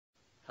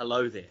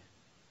Hello there.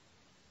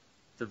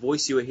 The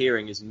voice you are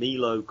hearing is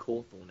Milo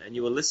Cawthorne, and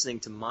you are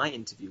listening to my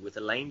interview with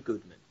Elaine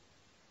Goodman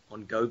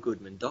on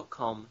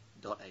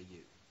gogoodman.com.au.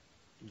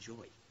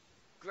 Enjoy.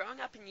 Growing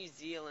up in New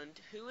Zealand,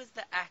 who was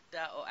the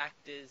actor or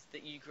actors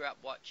that you grew up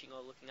watching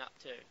or looking up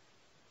to?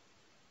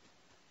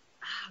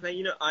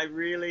 Man,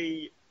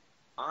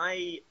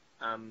 I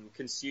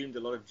consumed a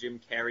lot of Jim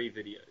Carrey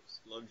videos,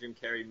 a lot of Jim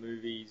Carrey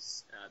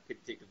movies,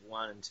 Pet Detective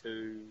 1 and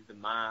 2, The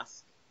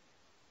Mask.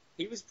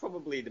 He was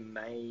probably the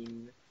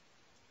main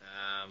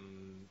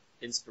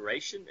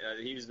inspiration.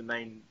 He was the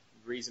main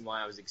reason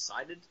why I was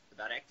excited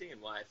about acting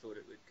and why I thought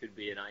it could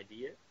be an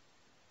idea.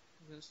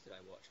 What else did I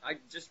watch? I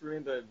just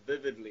remember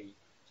vividly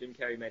Jim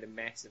Carrey made a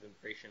massive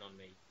impression on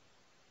me,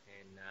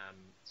 and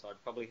so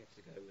I'd probably have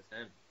to go with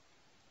him.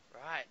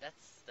 Right,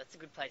 that's a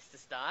good place to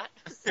start.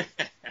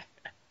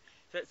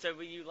 So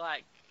were you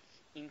like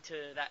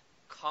into that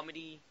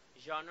comedy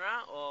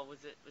genre, or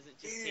was it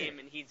just him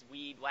and his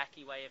weird,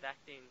 wacky way of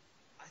acting?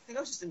 I think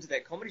I was just into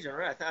that comedy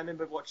genre. I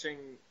remember watching.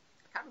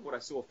 I can't remember what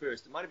I saw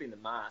first. It might have been The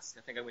Mask.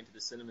 I think I went to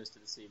the cinemas to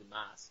see The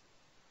Mask,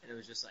 and it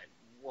was just like,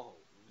 whoa,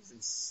 it was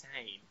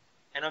insane.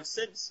 And I've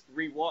since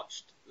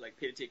rewatched like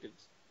Pet Detective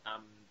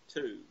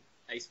 2,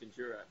 Ace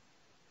Ventura,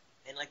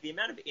 and like the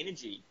amount of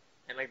energy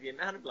and like the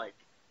amount of like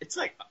it's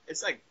like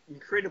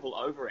incredible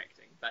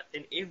overacting. But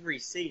in every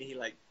scene, he's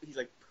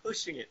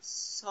pushing it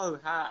so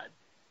hard.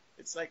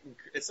 It's like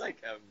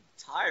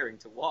tiring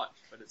to watch,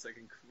 but it's like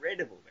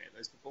incredible, man.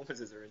 Those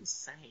performances are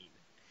insane.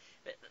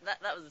 But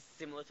that was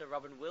similar to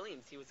Robin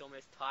Williams. He was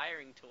almost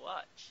tiring to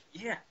watch.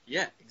 Yeah,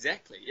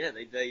 exactly. Yeah,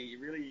 they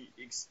really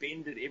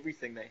expended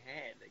everything they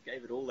had. They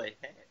gave it all they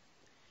had.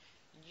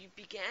 You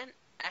began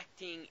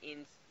acting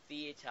in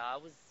theatre.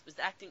 Was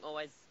acting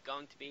always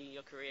going to be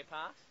your career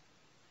path?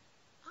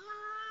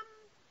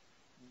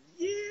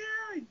 Yeah,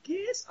 I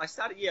guess. I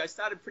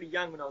started pretty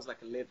young when I was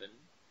like 11,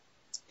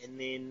 and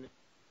then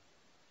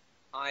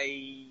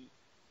it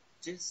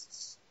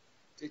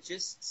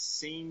just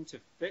seemed to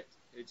fit.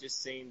 It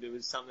just seemed it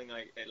was something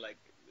it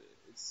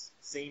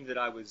seemed that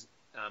I was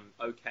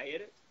okay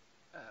at it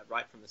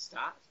right from the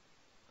start.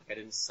 Like I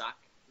didn't suck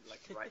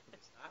like right from the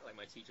start. Like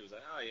my teacher was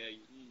like, "Oh yeah,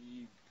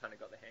 you kind of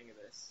got the hang of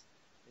this,"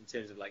 in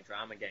terms of like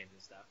drama games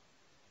and stuff.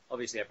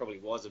 Obviously, I probably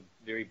was a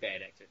very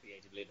bad actor at the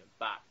age of 11,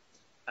 but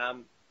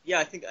yeah,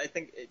 I think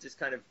it just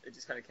kind of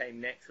came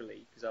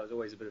naturally because I was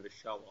always a bit of a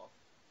show off.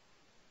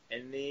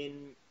 And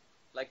then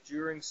like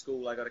during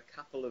school, I got a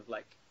couple of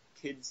like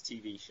kids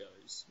TV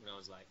shows when I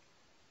was like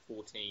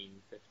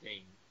 14,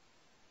 15,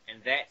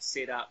 and that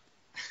set up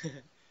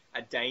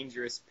a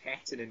dangerous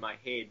pattern in my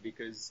head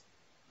because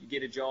you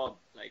get a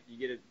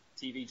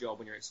TV job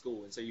when you're at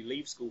school, and so you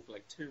leave school for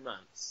like 2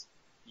 months.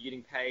 You're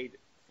getting paid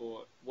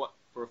for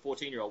a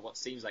 14-year-old what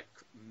seems like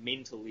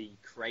mentally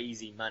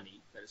crazy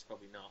money, but it's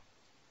probably not.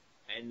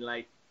 And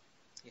like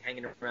you're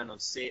hanging around on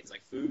sets,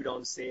 like food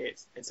on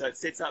sets, and so it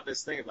sets up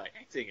this thing of like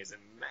acting is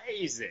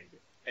amazing.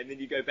 And then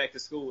you go back to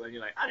school and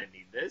you're like, I don't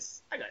need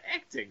this. I got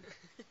acting.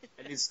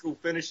 And then school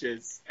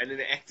finishes, and then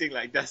the acting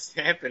like doesn't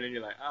happen, and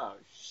you're like, oh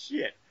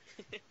shit.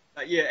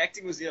 But yeah,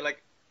 acting was the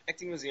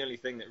only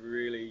thing that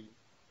really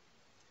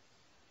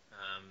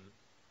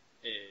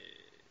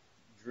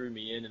drew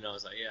me in, and I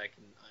was like, yeah,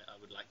 I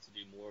would like to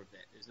do more of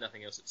that. There's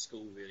nothing else at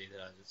school really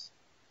that I was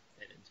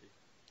that into.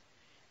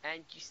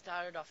 And you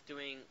started off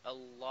doing a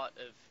lot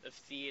of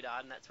theatre,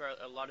 and that's where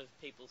a lot of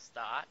people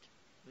start.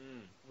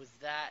 Was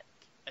that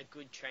a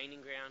good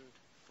training ground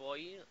for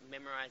you,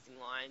 memorising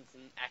lines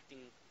and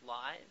acting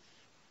live?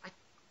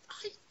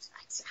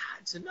 It's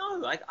hard to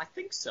know. I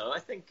think so. I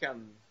think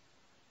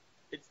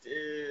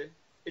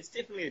it's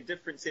definitely a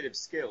different set of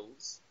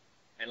skills.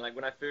 And like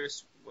when I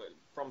first went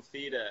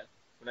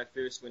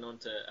on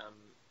to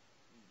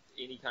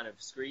any kind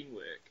of screen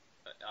work,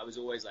 I was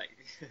always like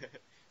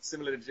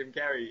similar to Jim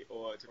Carrey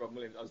or to Robin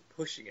Williams. I was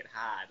pushing it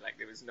hard. Like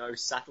there was no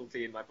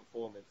subtlety in my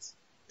performance.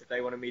 If they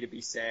wanted me to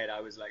be sad,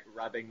 I was like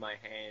rubbing my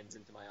hands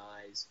into my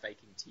eyes,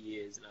 faking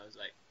tears, and I was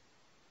like.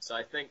 So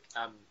I think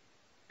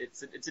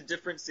it's a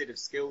different set of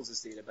skills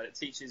as theatre, but it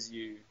teaches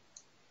you.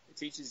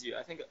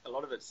 I think a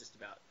lot of it's just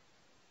about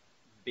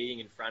being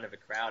in front of a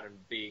crowd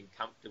and being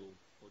comfortable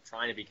or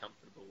trying to be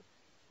comfortable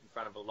in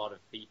front of a lot of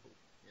people.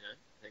 You know,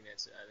 I think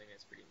that's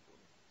pretty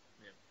important.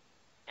 Yeah.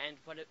 And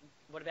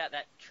what about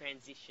that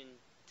transition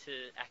to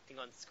acting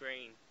on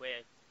screen,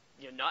 where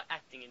you're not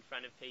acting in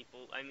front of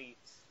people, only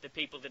the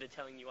people that are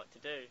telling you what to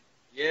do?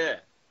 Yeah.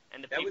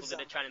 And the people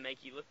that are trying to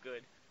make you look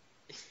good.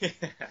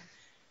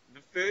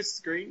 The first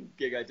screen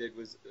gig I did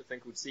was a thing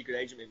called Secret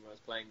Agent Man, where I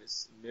was playing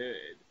this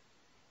nerd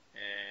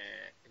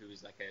who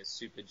was like a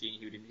super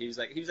genius. He was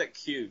like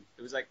Q.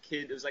 It was like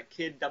Kid 007,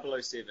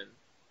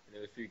 and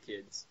there were a few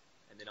kids,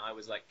 and then I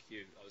was like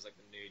Q. I was like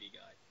the nerdy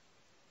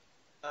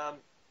guy.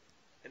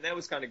 And that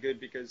was kind of good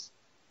because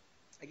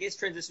I guess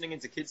transitioning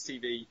into kids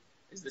TV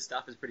is the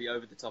stuff is pretty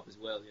over the top as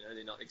well. You know,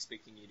 they're not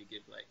expecting you to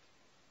give like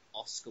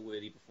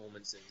Oscar-worthy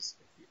performances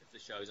if the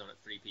show's on at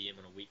 3 p.m.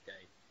 on a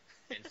weekday.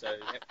 And so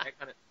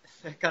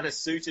that kind of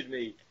suited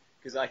me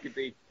because I could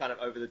be kind of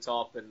over the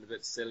top and a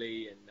bit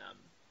silly, and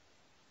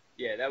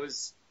yeah, that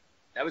was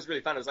that was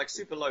really fun. It was like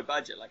super low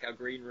budget. Like our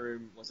green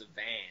room was a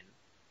van.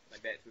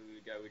 Like that's where we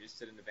would go. We'd just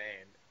sit in the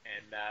van.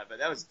 And but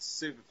that was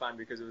super fun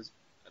because it was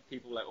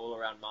people like all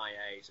around my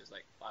age. There's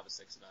like 5 or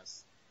 6 of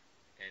us.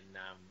 And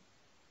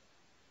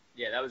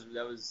yeah, that was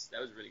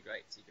really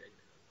great.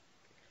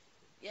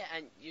 Yeah,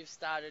 and you've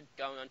started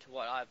going on to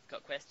what I've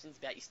got questions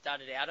about. You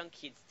started out on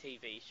kids'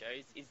 TV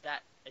shows. Is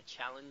that a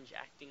challenge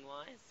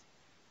acting-wise?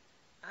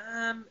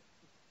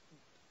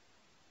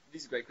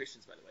 These are great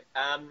questions, by the way.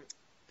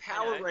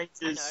 Power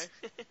Rangers.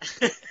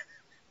 I know.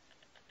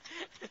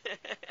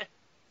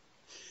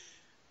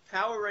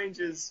 Power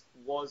Rangers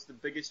was the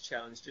biggest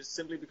challenge just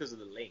simply because of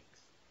the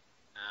length.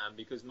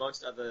 Because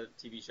most other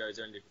TV shows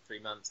are only for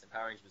 3 months, and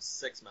Power Rangers was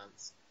 6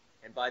 months.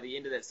 And by the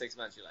end of that 6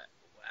 months, you're like,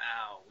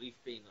 wow, we've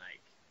been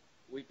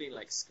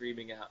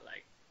screaming out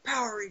like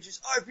Power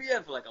Rangers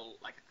R.P.M for like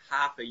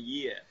half a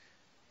year,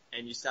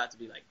 and you start to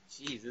be like,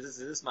 geez, is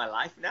this my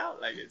life now?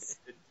 Like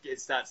it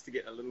starts to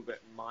get a little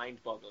bit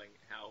mind-boggling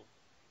how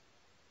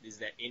there's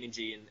that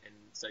energy and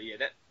so yeah,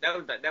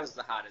 that was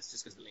the hardest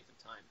just because of the length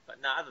of time.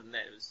 But no, other than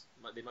that,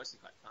 they're mostly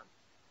quite fun.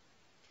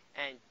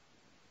 And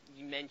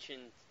you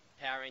mentioned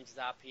Power Rangers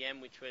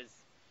R.P.M, which was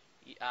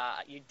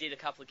you did a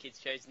couple of kids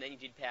shows and then you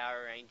did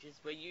Power Rangers.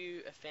 Were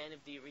you a fan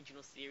of the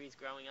original series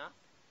growing up?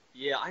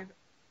 Yeah, I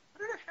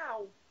don't know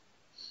how.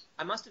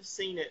 I must have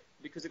seen it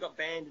because it got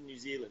banned in New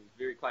Zealand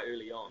quite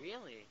early on.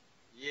 Really?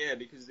 Yeah,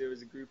 because there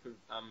was a group of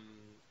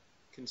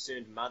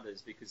concerned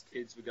mothers because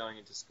kids were going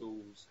into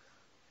schools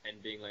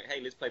and being like,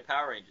 hey, let's play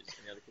Power Rangers.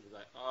 And the other kid was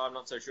like, oh, I'm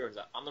not so sure. And he's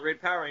like, I'm the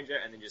Red Power Ranger.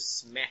 And then just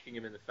smacking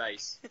him in the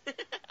face.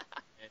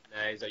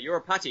 And he's like, you're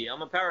a putty.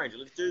 I'm a Power Ranger.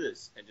 Let's do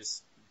this. And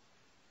just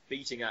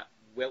beating up,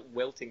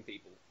 welting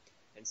people.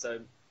 And so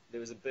there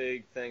was a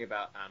big thing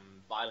about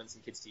violence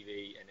in kids'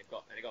 TV, and it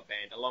got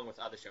banned along with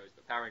other shows.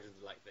 But Power Rangers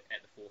was like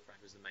at the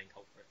forefront, was the main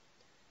culprit.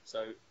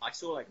 So I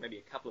saw like maybe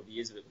a couple of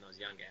years of it when I was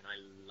younger, and I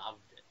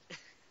loved it.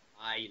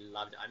 I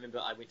remember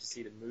I went to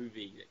see the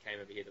movie that came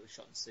over here that was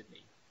shot in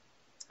Sydney.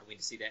 I went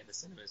to see that at the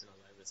cinemas, and I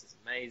was like, this is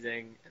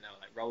amazing. And they were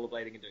like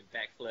rollerblading and doing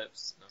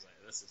backflips, and I was like,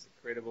 this is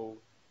incredible.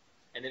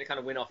 And then it kind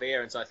of went off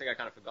air, and so I think I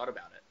kind of forgot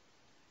about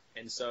it.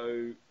 And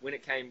so when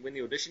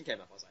the audition came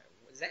up, I was like,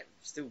 is that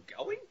still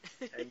going?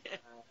 And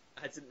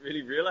I didn't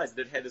really realize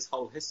that it had this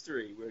whole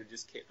history where it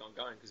just kept on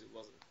going because it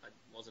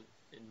wasn't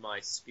in my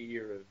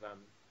sphere of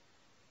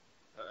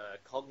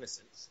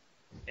cognizance.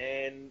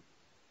 And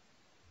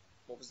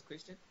what was the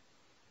question?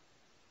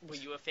 Were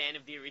you a fan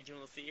of the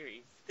original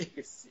series?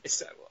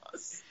 Yes, I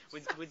was.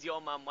 Was your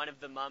mum one of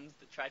the mums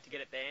that tried to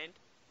get it banned?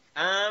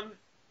 I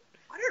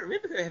don't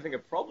remember her having a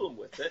problem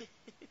with it,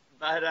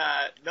 but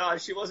no,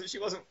 she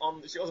wasn't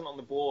on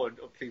the board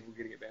of people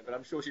getting it banned. But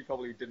I'm sure she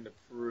probably didn't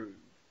approve.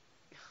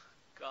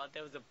 God,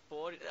 there was a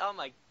board. Oh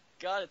my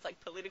God, it's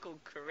like political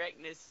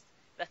correctness.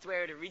 That's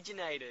where it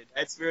originated.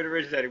 That's where it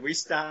originated. We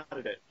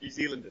started it, New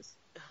Zealanders.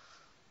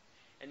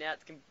 And now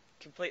it's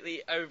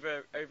completely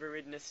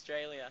overridden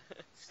Australia.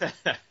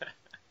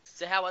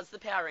 So how was the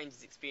Power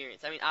Rangers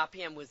experience? I mean,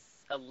 RPM was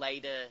a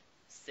later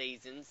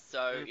season,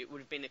 so it would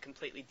have been a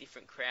completely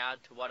different crowd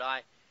to what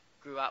I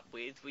grew up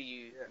with. Were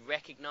you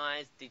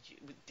recognised? Did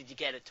you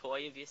get a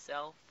toy of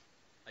yourself?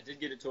 I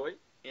did get a toy.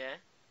 Yeah.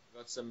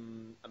 Got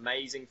some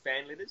amazing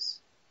fan letters,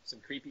 some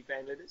creepy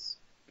fan letters.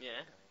 Yeah.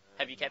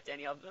 Have you kept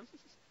any of them?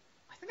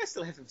 I think I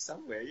still have them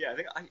somewhere. Yeah, I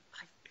think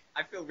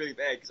I feel really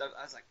bad because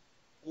I was like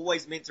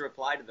always meant to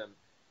reply to them,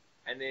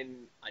 and then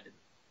I didn't.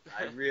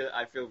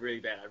 I feel really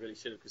bad. I really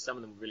should have because some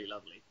of them were really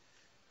lovely.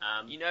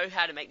 You know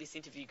how to make this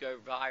interview go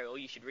viral.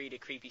 You should read a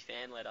creepy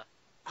fan letter.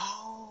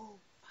 Oh,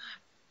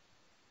 fuck.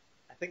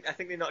 I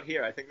think they're not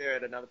here. I think they're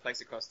at another place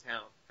across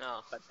town.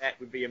 Oh. But that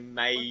would be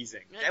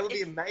amazing. That would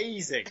be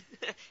amazing.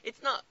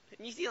 It's not.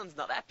 New Zealand's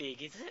not that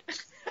big, is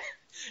it?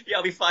 Yeah,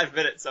 I'll be 5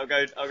 minutes. I'll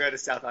go to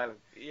South Island.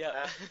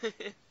 Yeah.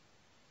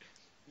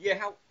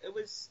 Yeah, it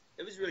was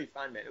really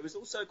fun, man. It was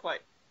also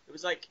it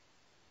was like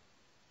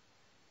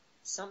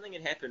something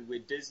had happened where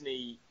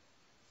Disney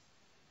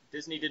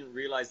didn't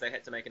realize they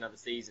had to make another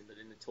season, but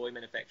then the toy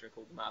manufacturer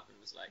called them up and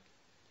was like,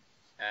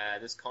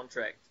 this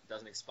contract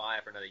doesn't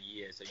expire for another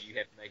year, so you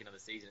have to make another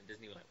season. And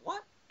Disney were like,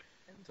 what?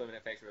 And the toy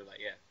manufacturer was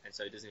like, yeah. And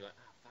so Disney were like,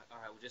 oh, fuck, all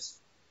right, we'll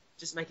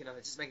just make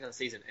another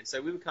season. And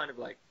so we were kind of,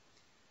 I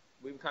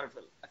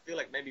feel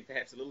like maybe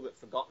perhaps a little bit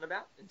forgotten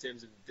about in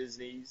terms of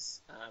Disney's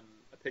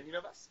opinion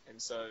of us.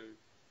 And so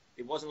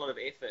there wasn't a lot of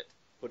effort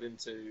put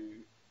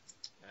into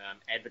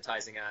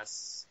advertising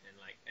us and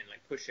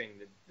pushing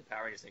the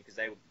Power Rangers thing because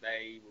they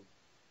were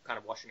kind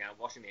of washing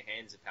their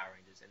hands of Power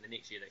Rangers, and the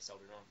next year they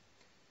sold it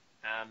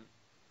on.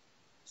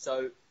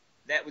 So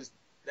that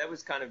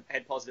was kind of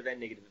had positive and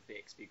negative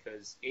effects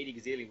because Eddie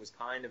Gazelian was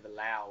kind of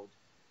allowed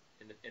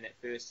in that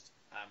first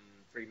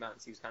 3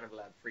 months. He was kind of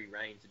allowed free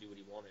reign to do what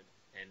he wanted,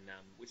 and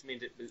which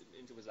meant it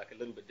was like a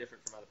little bit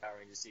different from other Power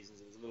Rangers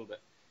seasons. It was a little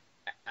bit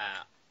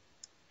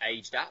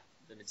aged up,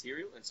 the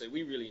material, and so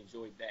we really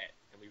enjoyed that,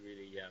 and we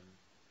really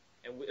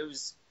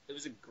it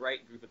was a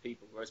great group of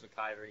people. Rose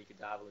McIver, Nika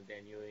Darvel, and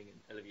Dan Ewing, and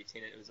Olivia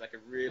Tennant. It was like a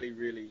really,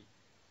 really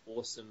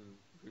awesome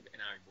group. And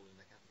Aaron Baldwin,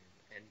 I can't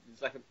and it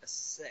was like a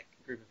sick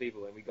group of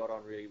people, and we got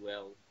on really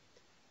well.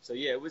 So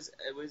yeah, it was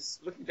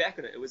looking back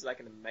on it, it was like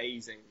an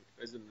amazing time.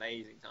 It was an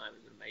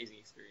amazing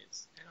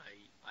experience, and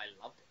I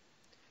loved it.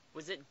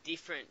 Was it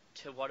different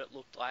to what it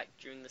looked like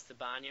during the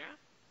Saban era?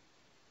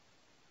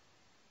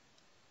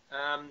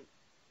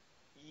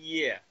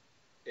 Yeah,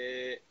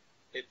 it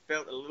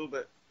felt a little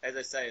bit, as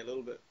I say, a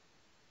little bit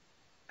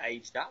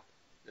aged up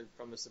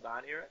from the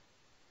Saban era.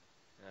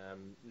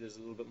 There's a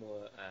little bit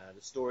more.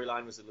 The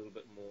storyline was a little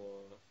bit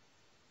more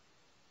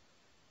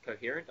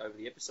coherent over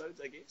the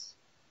episodes, I guess.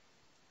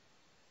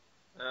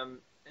 And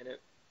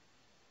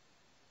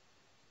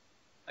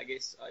I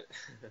guess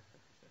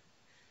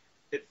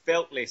it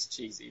felt less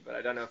cheesy, but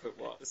I don't know if it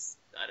was.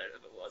 I don't know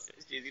if it was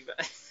less cheesy, but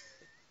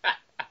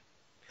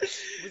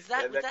was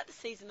that the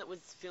season that was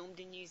filmed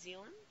in New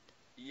Zealand?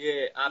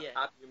 Yeah,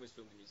 R.P.M was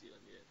filmed in New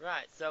Zealand. Yeah.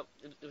 Right, so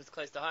it was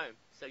close to home,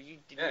 so you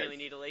didn't really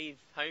need to leave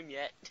home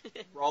yet.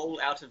 Roll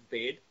out of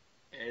bed,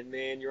 and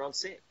then you're on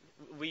set.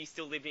 Were you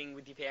still living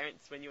with your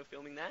parents when you were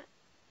filming that?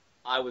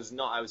 I was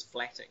not. I was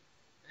flatting,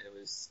 and it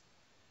was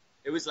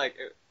like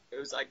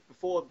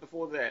before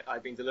that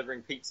I'd been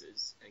delivering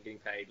pizzas and getting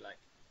paid like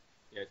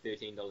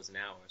 $13 an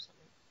hour or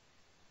something,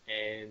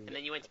 and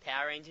then you went to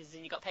Power Rangers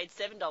and you got paid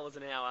 $7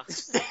 an hour.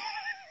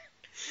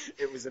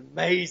 It was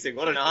amazing.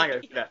 What an eye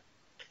opener.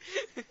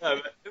 No,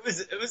 but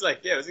it was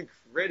like, yeah, it was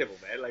incredible,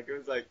 man. Like, it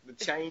was like the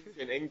change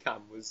in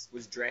income was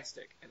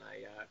drastic, and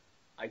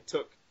I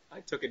took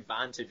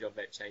advantage of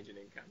that change in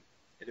income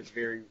in a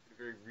very,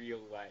 very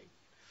real way.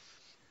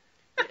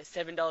 Yeah,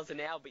 $7 an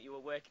hour, but you were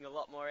working a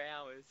lot more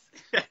hours.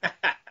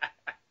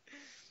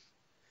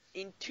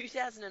 In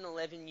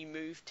 2011, you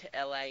moved to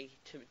LA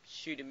to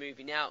shoot a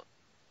movie. Now,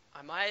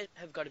 I might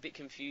have got a bit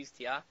confused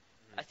here.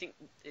 I think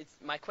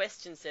my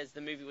question says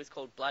the movie was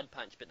called Blood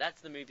Punch, but that's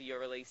the movie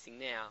you're releasing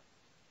now.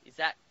 Is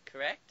that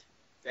correct?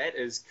 That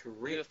is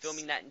correct. You were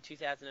filming that in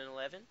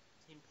 2011?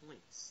 10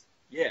 points.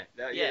 Yeah,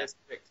 that's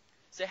correct.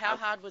 So how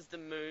hard was the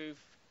move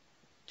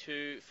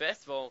to,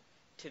 first of all,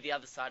 to the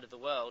other side of the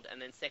world,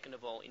 and then second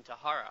of all, into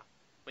horror,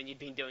 when you'd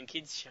been doing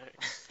kids'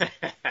 shows?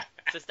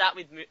 So start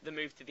with the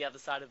move to the other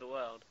side of the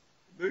world.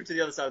 The move to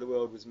the other side of the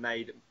world was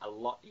made a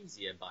lot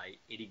easier by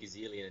Eddie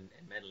Gazelian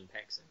and Madeline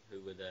Paxson,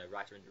 who were the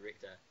writer and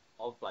director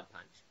of Blood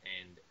Punch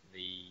and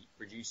the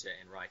producer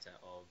and writer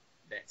of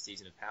that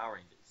season of Power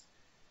Rangers.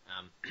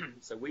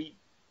 So we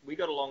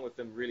got along with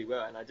them really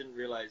well, and I didn't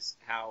realize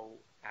how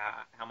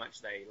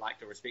much they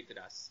liked or respected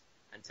us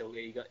until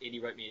Eddie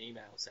wrote me an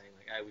email saying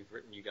like, "Hey, we've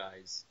written you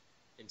guys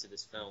into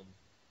this film.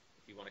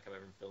 If you want to come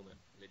over and film it,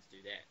 let's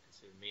do that." And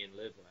so me and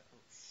Liv were like,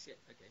 "Oh shit,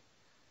 okay,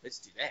 let's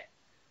do that."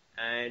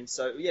 And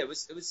so yeah, it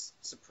was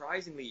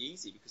surprisingly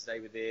easy because they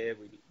were there.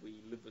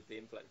 We lived with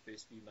them for like the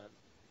first few months.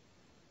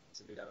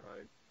 So we moved out on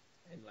home,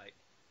 and like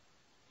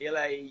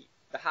LA.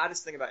 The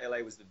hardest thing about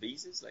LA was the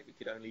visas. Like, we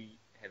could only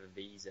have a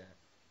visa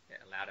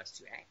that allowed us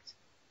to act,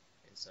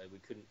 and so you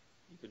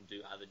couldn't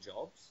do other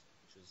jobs,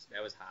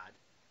 that was hard.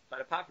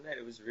 But apart from that,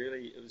 it was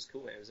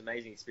cool, man. It was an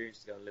amazing experience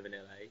to go and live in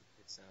LA.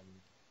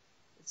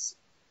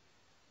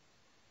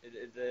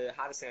 The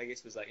hardest thing, I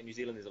guess, was like in New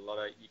Zealand.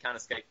 You can't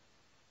escape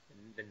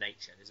the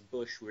nature. There's a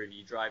bush wherever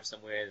you drive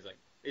somewhere.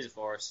 There's a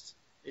forest,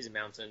 there's a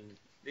mountain,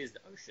 there's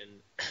the ocean,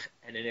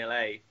 and in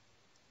LA,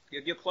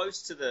 you're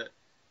close to the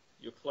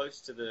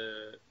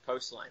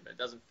coastline, but it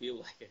doesn't feel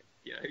like it.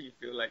 You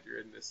feel like you're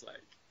in this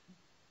like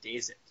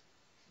desert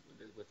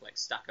with like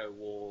stucco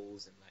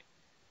walls, and like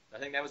I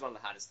think that was one of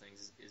the hardest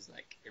things is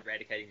like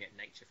eradicating that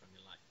nature from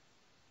your life.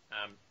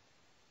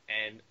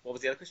 And what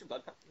was the other question?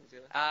 Blood Punch?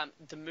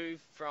 The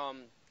move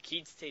from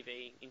kids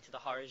TV into the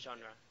horror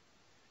genre.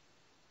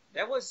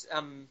 That was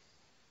that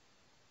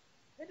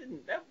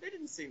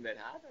didn't seem that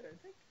hard. I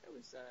don't think that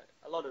was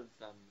a lot of.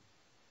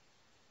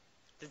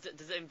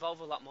 Does it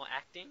involve a lot more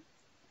acting?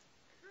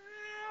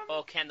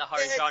 Or can the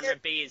horror genre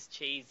be as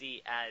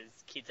cheesy as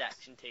kids'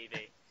 action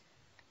TV?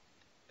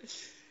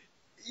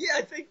 Yeah,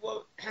 I think,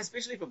 well,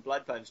 especially for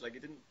Blood Punch, like,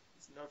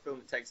 it's not a film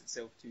that takes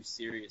itself too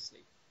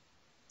seriously.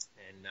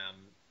 And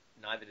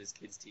neither does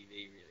kids' TV,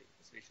 really,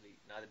 especially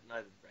neither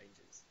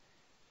Rangers.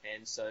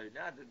 And so,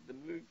 the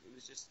move, it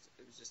was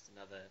just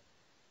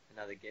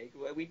another gig.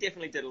 Well, we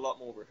definitely did a lot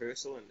more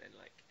rehearsal and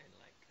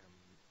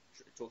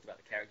talked about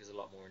the characters a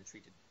lot more and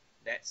treated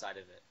that side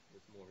of it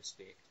with more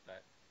respect.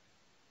 But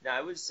no,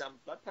 it was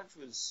Blood Punch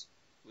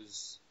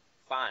was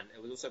fun.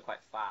 It was also quite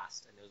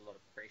fast, and there was a lot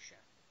of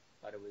pressure,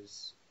 but there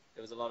was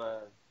a lot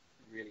of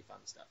really fun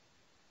stuff.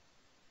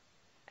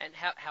 And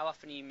how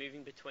often are you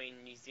moving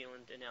between New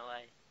Zealand and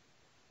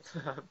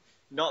LA?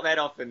 Not that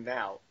often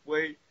now.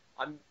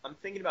 I'm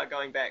thinking about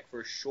going back for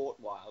a short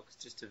while,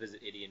 just to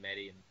visit Eddie and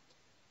Maddie and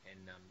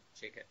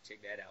check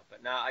that out.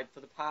 But no, I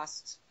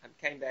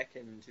came back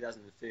in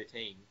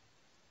 2013,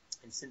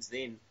 and since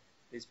then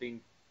there's been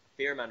a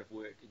fair amount of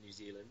work in New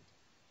Zealand.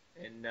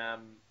 And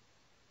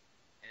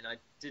I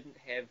didn't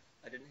have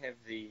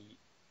the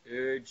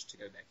urge to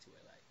go back to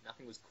LA.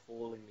 Nothing was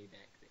calling me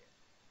back there.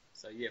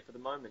 So yeah, for the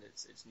moment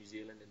it's New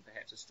Zealand and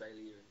perhaps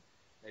Australia and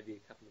maybe a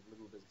couple of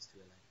little visits to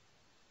LA.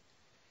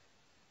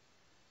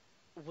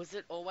 Was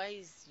it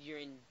always your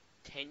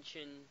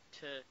intention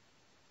to?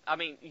 I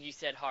mean, you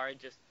said horror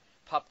just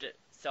popped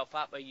itself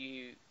up. Are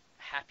you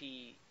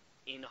happy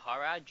in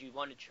horror? Do you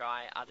want to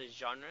try other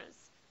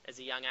genres as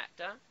a young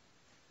actor,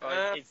 or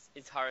Uh,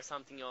 is horror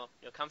something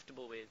you're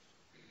comfortable with?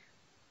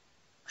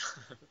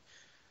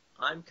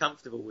 I'm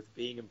comfortable with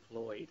being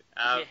employed.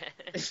 Yeah.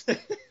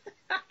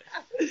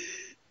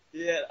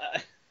 Yeah,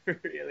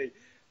 really.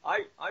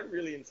 I'm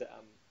really into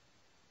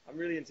I'm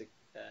really into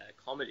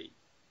comedy,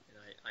 and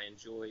I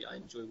enjoy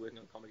working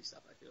on comedy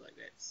stuff. I feel like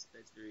that's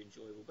very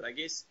enjoyable. But I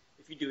guess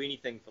if you do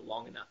anything for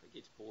long enough, it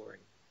gets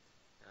boring.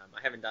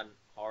 I haven't done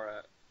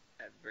horror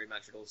very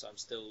much at all, so I'm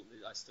still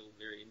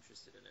very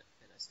interested in it,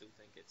 and I still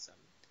think it's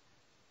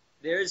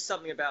there is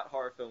something about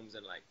horror films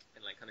and like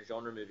kind of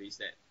genre movies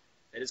that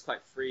is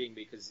quite freeing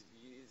because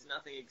there's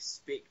nothing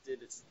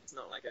expected. It's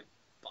not like a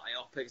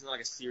biopic. It's not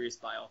like a serious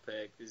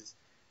biopic.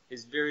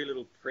 There's very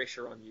little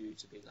pressure on you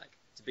to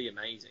be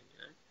amazing, you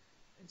know.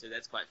 And so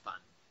that's quite fun,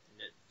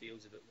 and it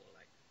feels a bit more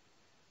like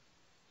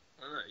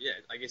I don't know. Yeah,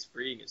 I guess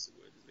freeing is the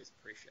word. There's less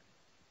pressure.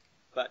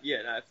 But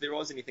yeah, no, if there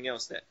was anything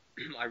else that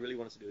I really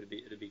wanted to do, it'd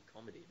be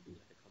comedy. It'd be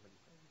like a comedy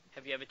film.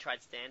 Have you ever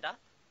tried stand up?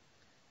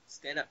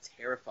 Stand up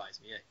terrifies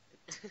me. Eh?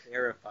 It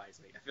terrifies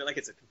me. I feel like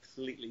it's a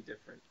completely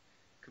different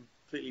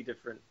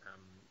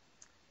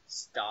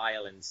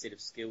style and set of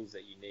skills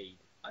that you need.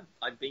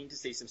 I've been to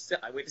see some.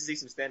 I went to see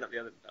some stand up the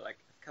other like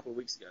a couple of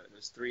weeks ago, and it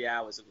was 3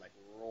 hours of like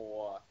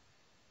raw,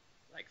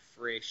 like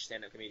fresh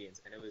stand up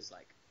comedians, and it was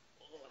like.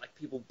 Oh, like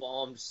people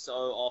bombed so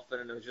often,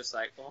 and it was just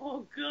like,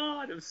 oh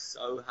god, it was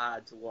so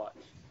hard to watch.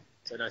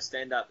 So no,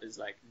 stand up is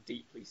like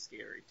deeply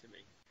scary to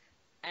me.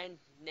 And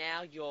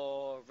now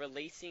you're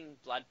releasing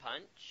Blood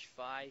Punch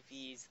 5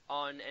 years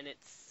on, and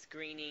it's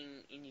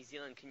screening in New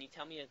Zealand. Can you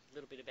tell me a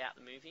little bit about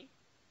the movie?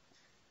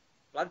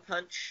 Blood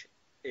Punch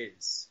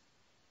is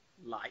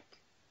like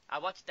I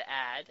watched the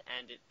ad,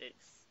 and it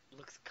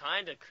looks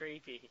kind of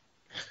creepy.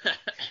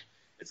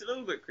 it's a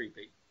little bit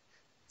creepy.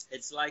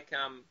 It's like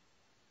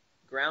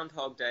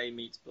Groundhog Day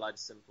meets Blood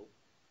Simple.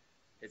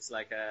 It's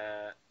like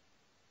a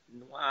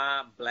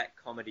noir black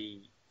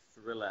comedy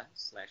thriller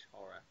 /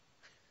 horror.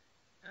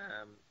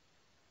 Um,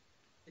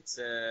 it's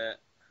a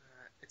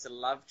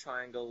love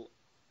triangle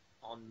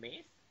on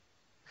meth.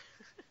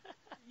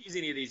 Use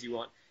any of these you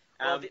want.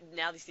 Well,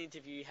 now this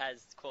interview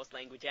has coarse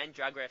language and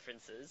drug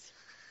references.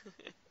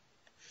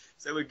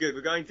 So we're good.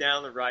 We're going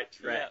down the right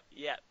track.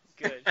 Yeah,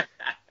 good.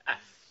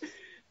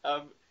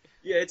 um,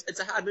 yeah, it's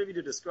a hard movie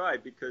to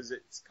describe because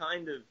it's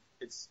kind of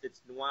it's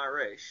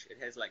noirish. It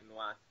has like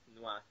noir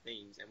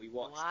themes, and we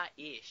watched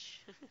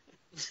Noir-ish.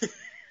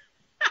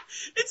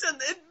 it's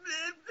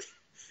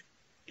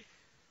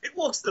it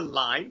walks the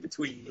line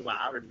between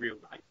noir and real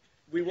life.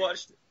 We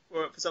watched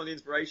for some of the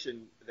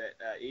inspiration that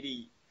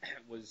Eddie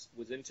was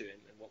into,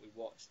 and what we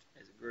watched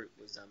as a group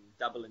was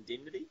Double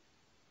Indemnity.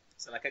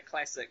 So like a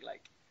classic,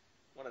 like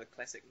one of the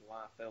classic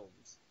noir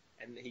films,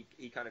 and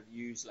he kind of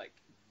used like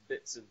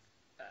bits of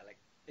like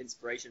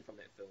inspiration from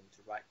that film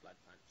to write Blood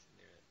Punch. And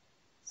there are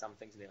some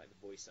things in there like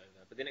the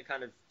voiceover, but then it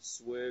kind of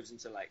swerves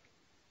into like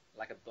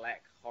a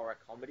black horror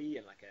comedy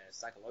and like a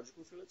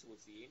psychological thriller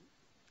towards the end.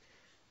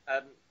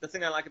 The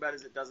thing I like about it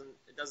is it doesn't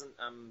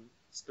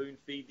spoon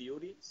feed the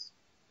audience,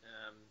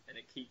 and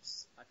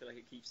I feel like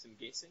it keeps them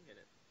guessing, and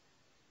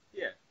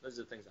those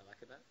are the things I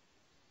like about it.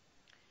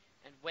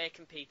 And where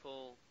can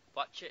people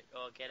watch it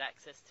or get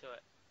access to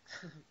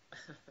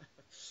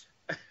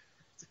it?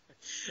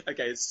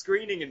 Okay, it's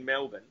screening in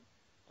Melbourne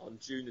on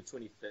June the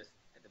 25th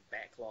at the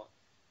Backlot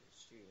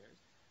Studios.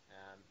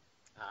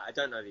 I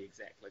don't know the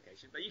exact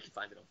location, but you can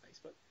find it on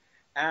Facebook.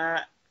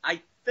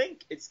 I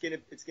think it's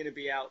gonna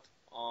be out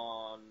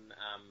on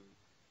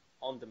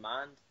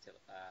demand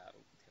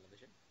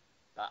television,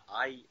 but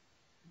I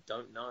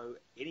don't know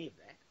any of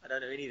that. I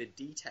don't know any of the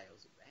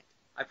details of that.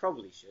 I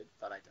probably should,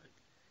 but I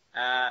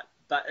don't.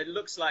 But it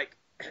looks like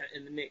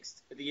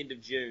at the end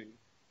of June,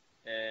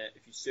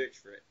 if you search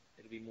for it,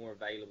 it'll be more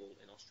available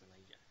in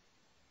Australasia.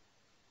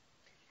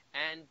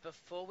 And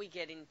before we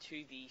get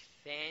into the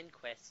fan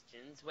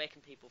questions, where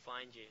can people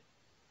find you?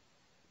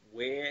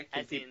 Where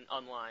can in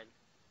online.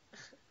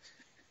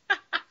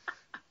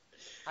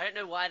 I don't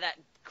know why that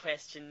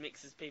question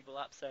mixes people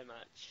up so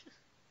much.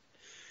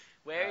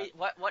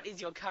 What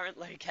is your current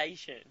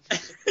location?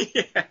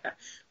 Yeah,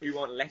 we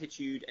want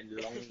latitude and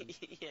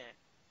longitude.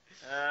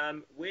 Yeah.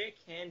 Where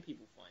can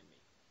people find me?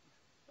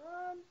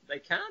 They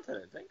can't, I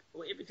don't think.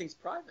 Well, everything's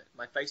private.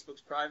 My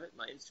Facebook's private.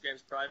 My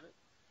Instagram's private.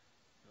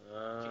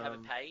 Do you have a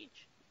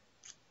page?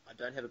 I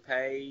don't have a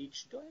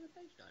page. Do I have a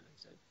page? No, I don't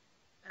think so.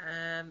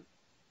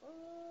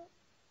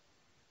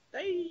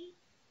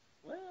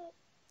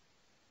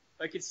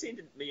 They could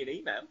send me an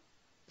email.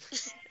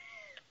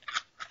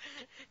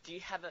 Do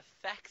you have a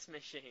fax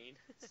machine?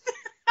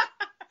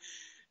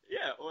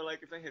 Yeah, or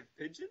like if they have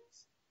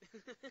pigeons.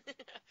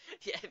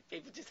 Yeah,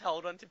 people just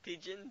hold on to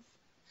pigeons.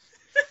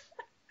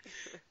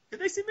 Could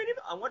they send me an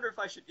email? I wonder if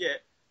I should. Yeah.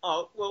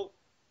 Oh well.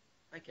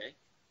 Okay.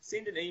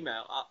 Send an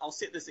email. I'll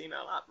set this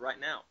email up right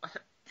now.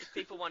 If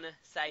people want to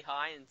say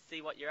hi and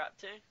see what you're up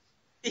to.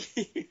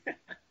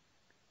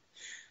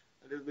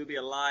 there'll be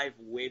a live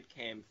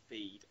webcam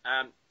feed.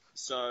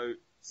 So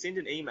send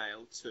an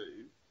email to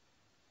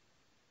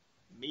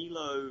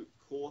Milo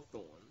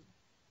Cawthorne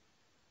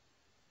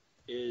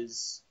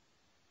is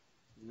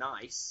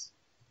nice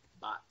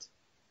but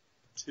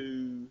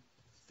too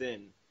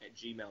thin at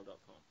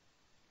gmail.com.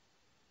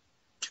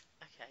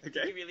 Okay.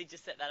 Did you really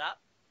just set that up?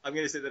 I'm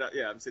going to set that up.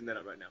 Yeah, I'm setting that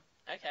up right now.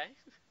 Okay.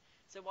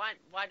 So why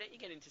don't you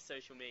get into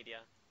social media?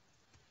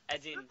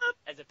 As in,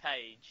 as a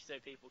page, so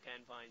people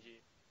can find you?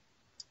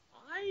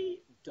 I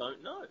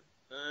don't know.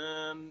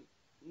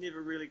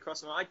 Never really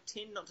crossed my mind. I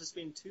tend not to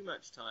spend too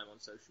much time on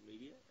social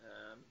media,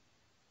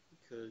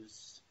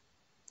 because,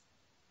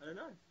 I don't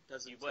know, it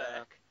doesn't... You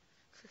work.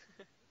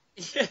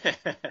 Yeah.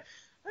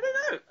 I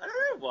don't know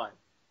why.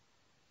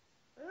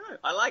 I don't know.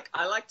 I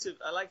like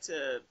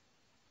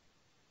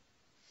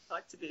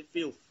to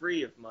feel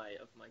free of my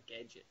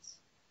gadgets.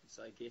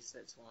 So I guess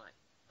that's why.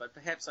 But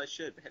perhaps I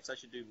should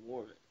do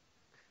more of it.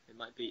 It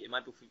might be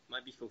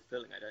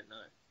fulfilling. I don't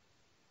know.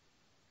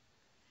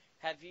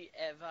 Have you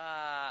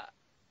ever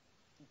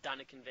done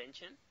a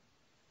convention?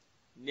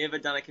 Never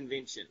done a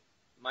convention.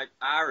 My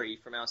Ari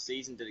from our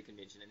season did a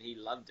convention, and he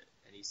loved it.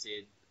 And he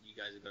said, "You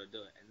guys have got to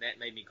do it," and that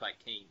made me quite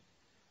keen.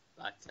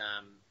 But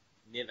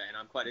never, and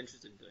I'm quite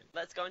interested in doing it.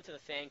 Let's go into the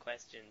fan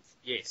questions.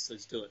 Yes,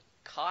 let's do it.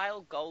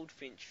 Kyle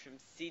Goldfinch from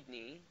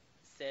Sydney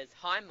says,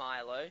 "Hi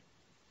Milo,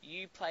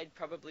 you played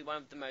probably one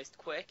of the most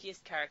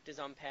quirkiest characters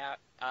on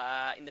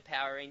in the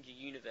Power Ranger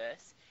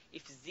universe.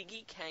 If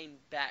Ziggy came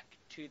back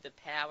to the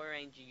Power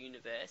Ranger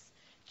universe,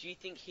 do you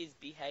think his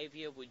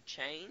behaviour would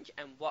change,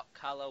 and what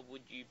colour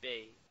would you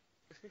be?"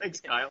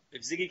 Thanks, Kyle.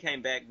 If Ziggy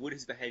came back, would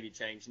his behaviour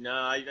change? No,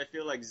 I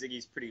feel like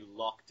Ziggy's pretty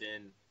locked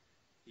in.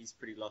 He's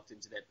pretty locked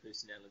into that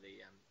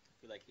personality. I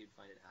feel like he'd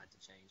find it hard to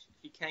change. If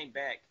he came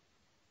back,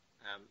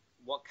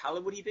 what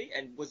colour would he be?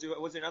 And was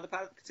there another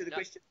part to the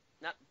question?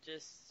 No,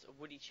 just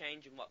would he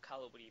change, and what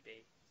colour would he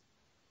be?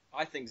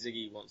 I think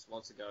Ziggy wants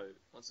to go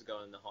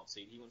in the hot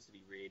seat. He wants to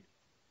be red.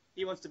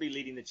 He wants to be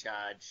leading the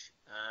charge.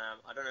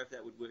 I don't know if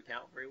that would work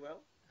out very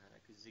well,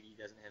 because Ziggy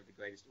doesn't have the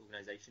greatest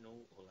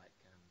organisational or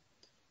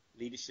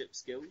leadership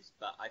skills.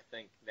 But I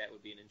think that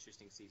would be an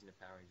interesting season of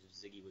Power Rangers if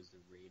Ziggy was the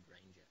Red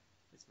Ranger.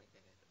 Let's make that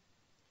happen.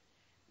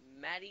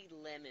 Maddie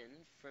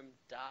Lemon from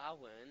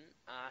Darwin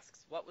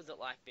asks, "What was it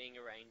like being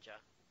a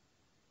Ranger?"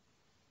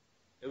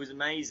 It was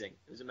amazing.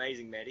 It was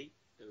amazing, Maddie.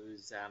 It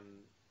was,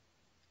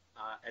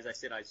 as I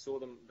said, I saw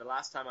them, the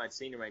last time I'd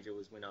seen a Ranger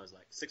was when I was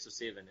 6 or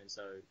 7, and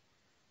so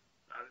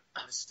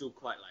I was still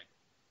quite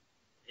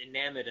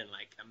enamored and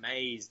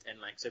amazed, and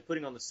so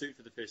putting on the suit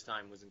for the first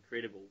time was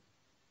incredible.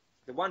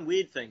 The one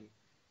weird thing,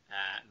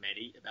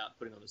 Maddie, about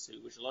putting on the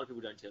suit, which a lot of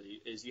people don't tell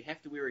you, is you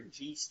have to wear a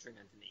G-string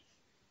underneath.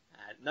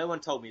 No one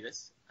told me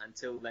this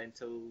until they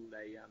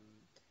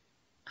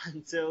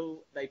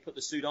put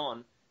the suit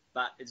on,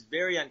 but it's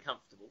very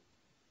uncomfortable.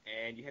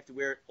 And you have to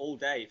wear it all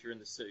day if you're in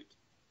the suit.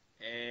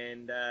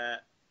 And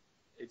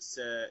it's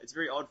a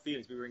very odd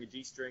feeling to be wearing a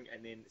G-string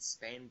and then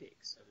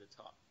spandex over the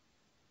top.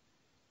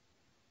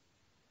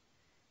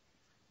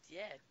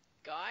 Yeah,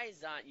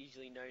 guys aren't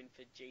usually known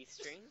for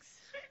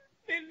G-strings.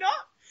 They're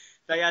not.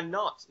 They are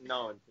not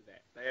known for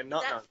that. They are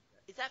not known for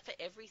that. Is that for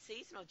every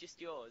season or just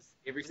yours?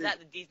 Every season. Is that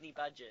the Disney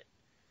budget?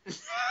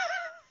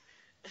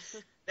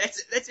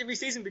 That's every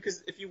season,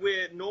 because if you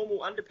wear normal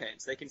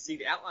underpants, they can see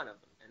the outline of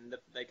them, and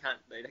they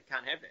can't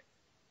have that.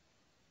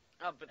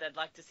 Oh, but they'd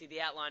like to see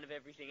the outline of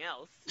everything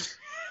else.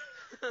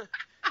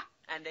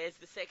 And there's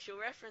the sexual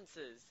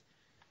references.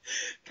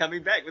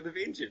 Coming back with a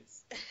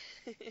vengeance.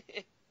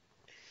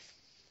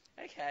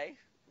 Okay.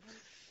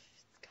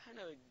 It's kind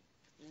of a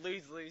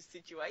lose-lose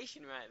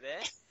situation right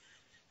there.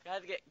 You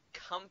either get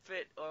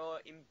comfort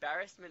or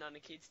embarrassment on a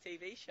kids'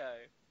 TV show.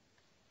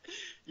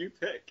 You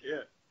pick,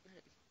 yeah.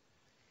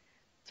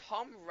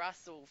 Tom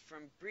Russell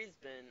from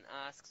Brisbane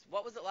asks,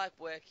 "What was it like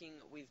working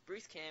with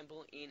Bruce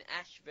Campbell in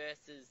Ash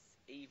vs.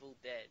 Evil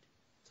Dead?"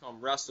 Tom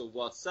Russell,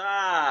 what's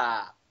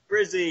up?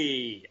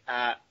 Brizzy!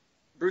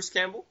 Bruce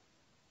Campbell,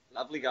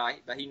 lovely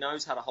guy, but he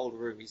knows how to hold a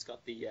room. He's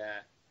got the,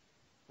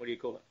 what do you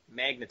call it?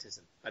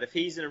 Magnetism. But if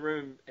he's in a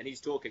room and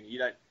he's talking, you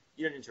don't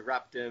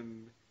interrupt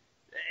him.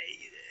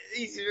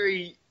 He's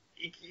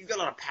got a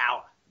lot of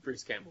power,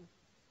 Bruce Campbell.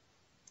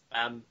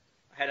 I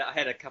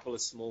had a couple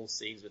of small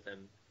scenes with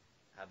him,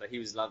 but he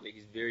was lovely.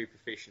 He's very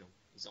professional.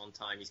 He's on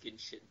time. He's getting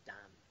shit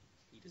done.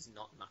 He does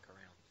not muck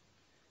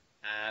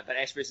around. But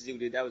Ash vs. Evil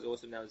Dead, that was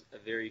awesome. That was a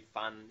very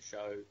fun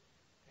show,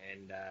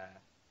 and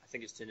I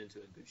think it's turned into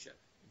a good show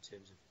in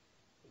terms of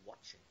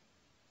watching.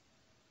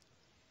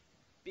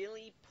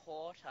 Billy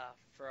Porter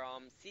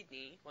from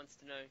Sydney wants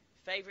to know,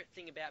 favourite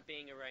thing about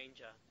being a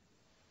Ranger?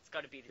 It's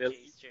got to be the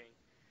G-string.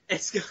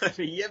 It's got to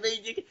be.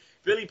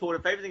 Billy Porter,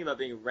 favourite thing about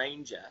being a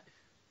Ranger,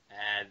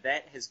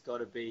 that has got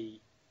to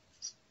be...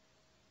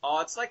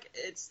 Oh,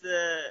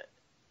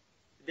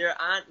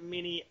 there aren't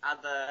many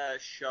other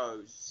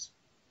shows,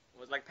 it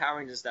was like Power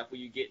Rangers stuff,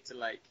 where you get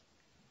to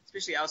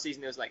especially our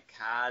season, there was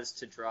cars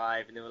to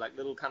drive, and there were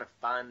little kind of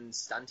fun,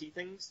 stunty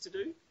things to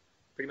do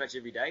pretty much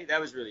every day.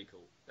 That was really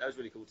cool. That was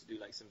really cool to do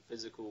some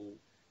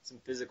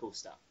physical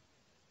stuff.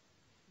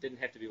 didn't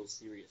have to be all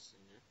serious.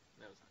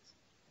 That was nice.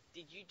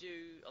 Did you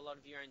do a lot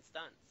of your own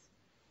stunts?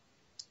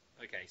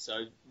 Okay,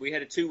 so we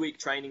had a 2-week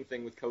training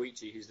thing with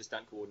Koichi, who's the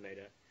stunt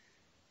coordinator,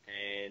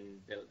 and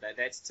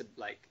that's to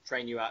like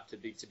train you up to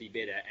be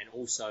better, and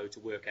also to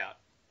work out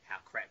how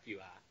crap you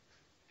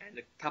are. And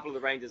a couple of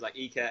the Rangers, like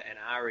Ika and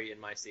Ari in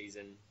my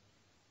season,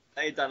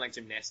 they had done like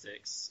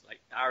gymnastics. Like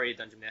Ari had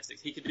done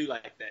gymnastics. He could do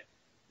like that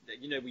where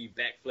you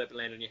backflip and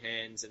land on your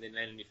hands and then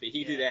land on your feet.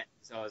 He could do that.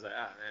 So I was like,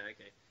 oh man,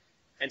 okay.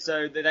 And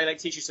so they like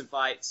teach you some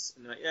fights,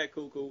 and they're like, yeah,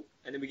 cool.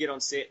 And then we get on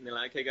set, and they're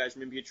like, okay, guys,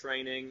 remember your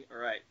training, all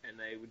right. And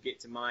they would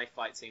get to my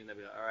fight scene, and they'd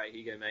be like, all right,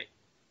 here you go, mate.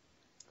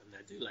 And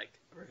they'd do like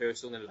a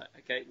rehearsal, and they'd be like,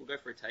 okay, we'll go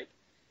for a take.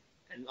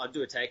 And I'd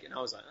do a take, and I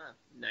was like,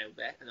 nailed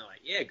that. And they're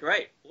like, yeah,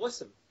 great,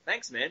 awesome,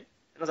 thanks, man.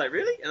 And I was like,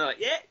 really? And they're like,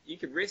 yeah, you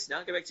can rest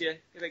now. Go back to your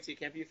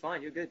camp. You're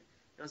fine. You're good.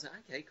 And I was like,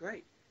 okay,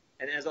 great.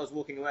 And as I was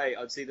walking away,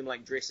 I'd see them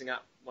like dressing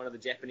up one of the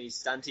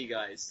Japanese stunty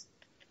guys,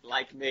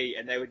 like me,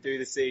 and they would do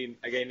the scene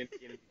again and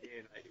again and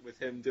again, like, with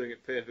him doing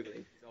it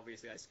perfectly.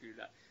 Obviously, I screwed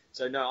it up.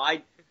 So no,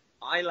 I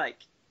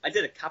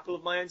did a couple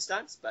of my own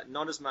stunts, but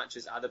not as much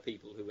as other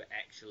people who were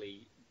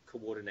actually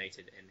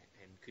coordinated and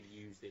could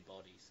use their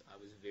bodies. I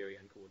was very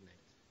uncoordinated.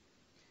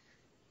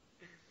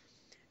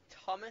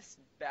 Thomas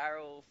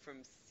Barrel from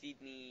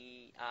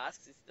Sydney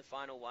asks, this is the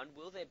final one,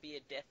 will there be a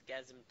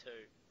Deathgasm 2?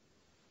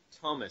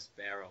 Thomas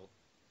Barrel.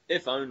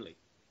 If only.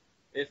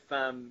 If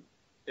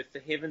the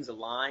heavens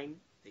align,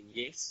 then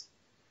yes.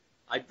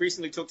 I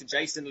recently talked to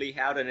Jason Lee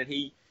Howden, and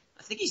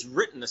I think he's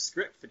written a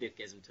script for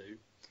Deathgasm 2.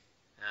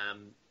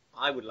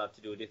 I would love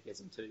to do a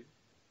Deathgasm 2.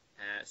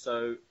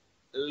 So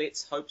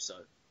let's hope so,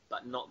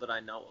 but not that I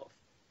know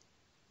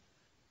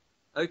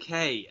of.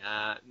 Okay,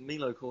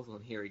 Milo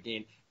Cawthorne here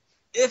again.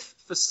 If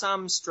for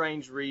some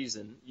strange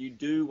reason you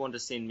do want to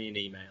send me an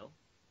email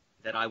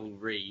that I will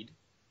read,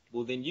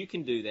 well then you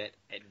can do that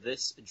at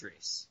this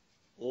address,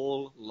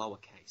 all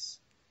lowercase.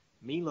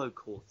 Milo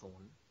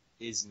Cawthorne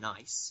is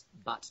nice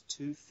but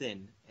too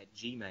thin at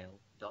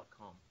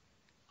gmail.com.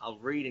 I'll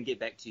read and get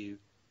back to you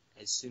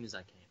as soon as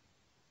I can.